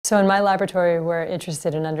So in my laboratory, we're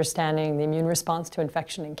interested in understanding the immune response to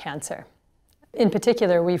infection and cancer. In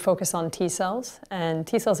particular, we focus on T cells, and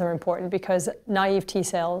T cells are important because naive T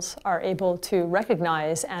cells are able to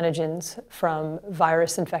recognize antigens from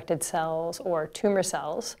virus-infected cells or tumor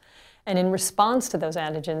cells, and in response to those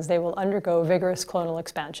antigens, they will undergo vigorous clonal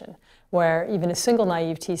expansion, where even a single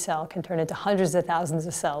naive T cell can turn into hundreds of thousands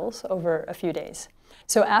of cells over a few days.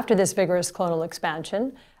 So after this vigorous clonal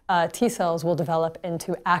expansion, T cells will develop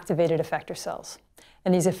into activated effector cells.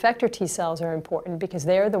 And these effector T cells are important because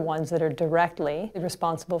they are the ones that are directly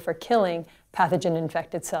responsible for killing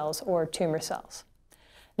pathogen-infected cells or tumor cells.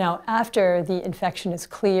 Now, after the infection is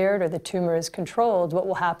cleared or the tumor is controlled, what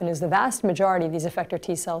will happen is the vast majority of these effector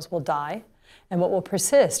T cells will die, and what will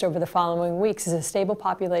persist over the following weeks is a stable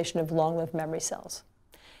population of long-lived memory cells.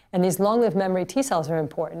 And these long-lived memory T cells are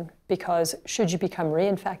important because should you become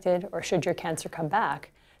reinfected or should your cancer come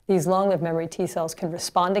back, these long-lived memory T cells can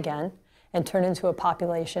respond again and turn into a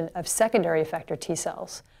population of secondary effector T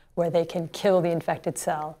cells where they can kill the infected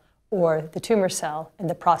cell or the tumor cell, and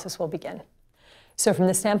the process will begin. So from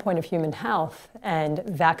the standpoint of human health and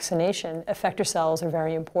vaccination, effector cells are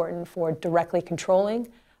very important for directly controlling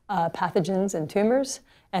pathogens and tumors,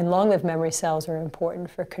 and long-lived memory cells are important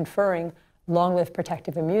for conferring long-lived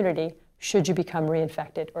protective immunity should you become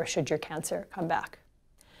reinfected or should your cancer come back.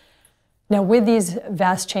 Now, with these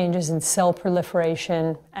vast changes in cell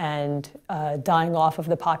proliferation and dying off of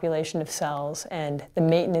the population of cells and the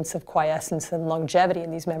maintenance of quiescence and longevity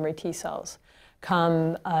in these memory T cells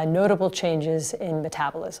come notable changes in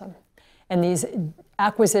metabolism. And these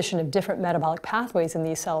acquisition of different metabolic pathways in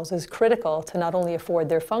these cells is critical to not only afford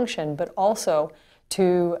their function, but also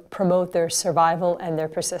to promote their survival and their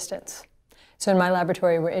persistence. So in my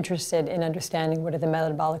laboratory, we're interested in understanding what are the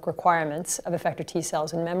metabolic requirements of effector T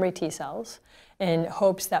cells and memory T cells in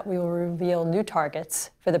hopes that we will reveal new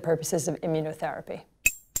targets for the purposes of immunotherapy.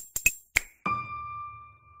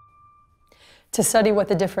 To study what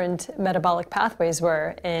the different metabolic pathways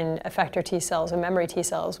were in effector T cells and memory T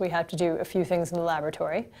cells, we have to do a few things in the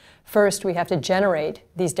laboratory. First, we have to generate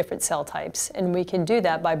these different cell types, and we can do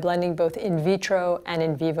that by blending both in vitro and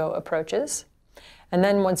in vivo approaches. And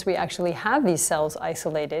then once we actually have these cells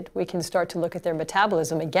isolated, we can start to look at their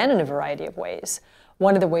metabolism again in a variety of ways.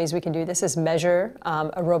 One of the ways we can do this is measure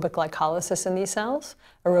aerobic glycolysis in these cells.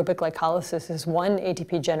 Aerobic glycolysis is one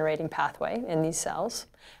ATP generating pathway in these cells.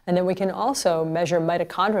 And then we can also measure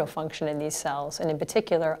mitochondrial function in these cells, and in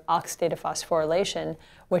particular oxidative phosphorylation,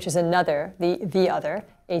 which is the other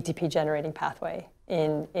ATP generating pathway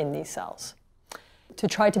in these cells. To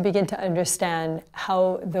try to begin to understand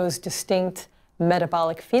how those distinct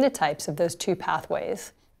metabolic phenotypes of those two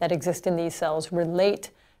pathways that exist in these cells relate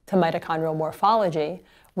to mitochondrial morphology,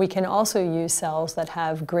 we can also use cells that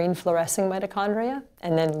have green fluorescing mitochondria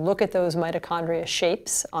and then look at those mitochondria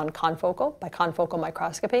shapes on by confocal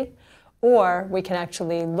microscopy, or we can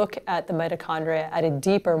actually look at the mitochondria at a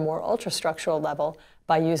deeper, more ultrastructural level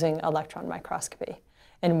by using electron microscopy.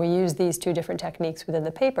 And we use these two different techniques within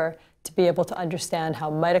the paper to be able to understand how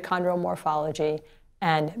mitochondrial morphology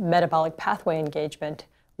and metabolic pathway engagement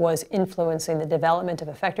was influencing the development of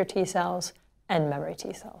effector T cells and memory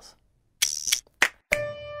T cells.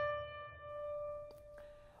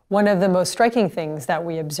 One of the most striking things that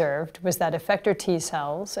we observed was that effector T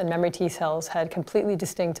cells and memory T cells had completely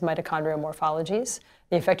distinct mitochondrial morphologies.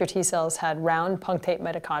 The effector T cells had round punctate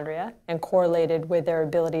mitochondria and correlated with their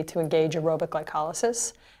ability to engage aerobic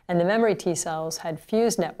glycolysis. And the memory T cells had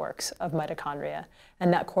fused networks of mitochondria,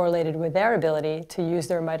 and that correlated with their ability to use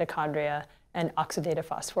their mitochondria and oxidative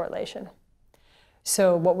phosphorylation.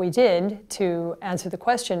 So what we did to answer the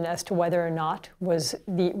question as to whether or not were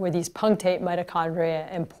these punctate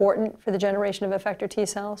mitochondria important for the generation of effector T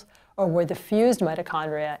cells, or were the fused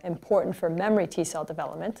mitochondria important for memory T cell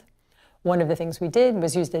development, one of the things we did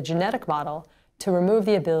was use the genetic model to remove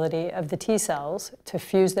the ability of the T cells to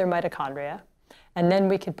fuse their mitochondria, and then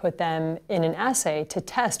we could put them in an assay to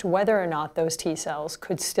test whether or not those T cells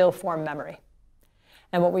could still form memory.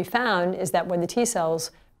 And what we found is that when the T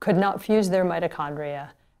cells could not fuse their mitochondria,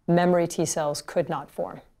 memory T cells could not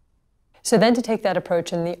form. So then to take that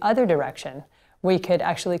approach in the other direction, we could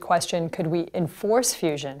actually question, could we enforce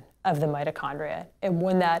fusion of the mitochondria? And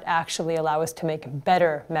would that actually allow us to make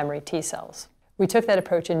better memory T cells? We took that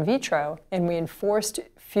approach in vitro and we enforced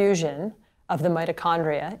fusion of the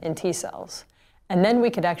mitochondria in T cells. And then we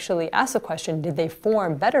could actually ask the question, did they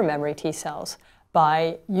form better memory T cells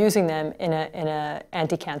by using them in an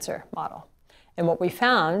anti-cancer model? And what we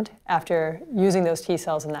found after using those T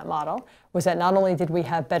cells in that model was that not only did we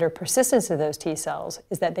have better persistence of those T cells,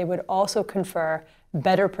 is that they would also confer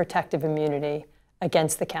better protective immunity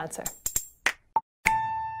against the cancer.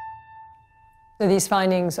 So these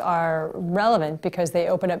findings are relevant because they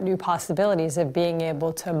open up new possibilities of being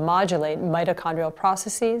able to modulate mitochondrial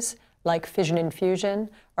processes like fission and fusion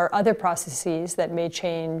or other processes that may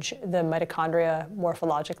change the mitochondria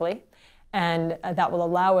morphologically. And that will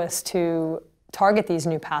allow us to target these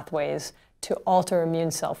new pathways to alter immune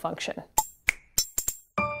cell function.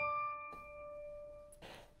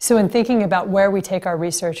 So in thinking about where we take our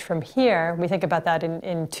research from here, we think about that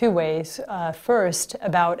in two ways. First,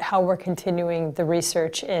 about how we're continuing the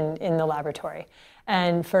research in the laboratory.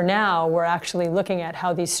 And for now, we're actually looking at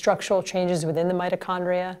how these structural changes within the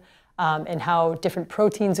mitochondria and how different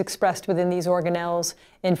proteins expressed within these organelles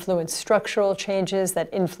influence structural changes that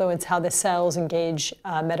influence how the cells engage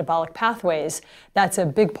metabolic pathways. That's a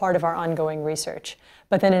big part of our ongoing research.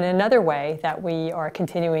 But then in another way that we are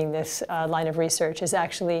continuing this line of research is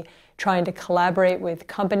actually trying to collaborate with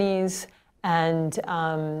companies and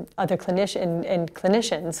other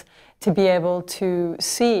clinicians to be able to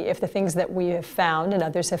see if the things that we have found and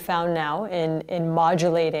others have found now in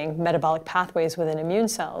modulating metabolic pathways within immune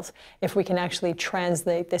cells, if we can actually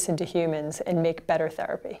translate this into humans and make better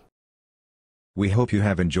therapy. We hope you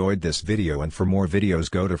have enjoyed this video, and for more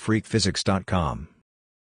videos go to freqphysics.com.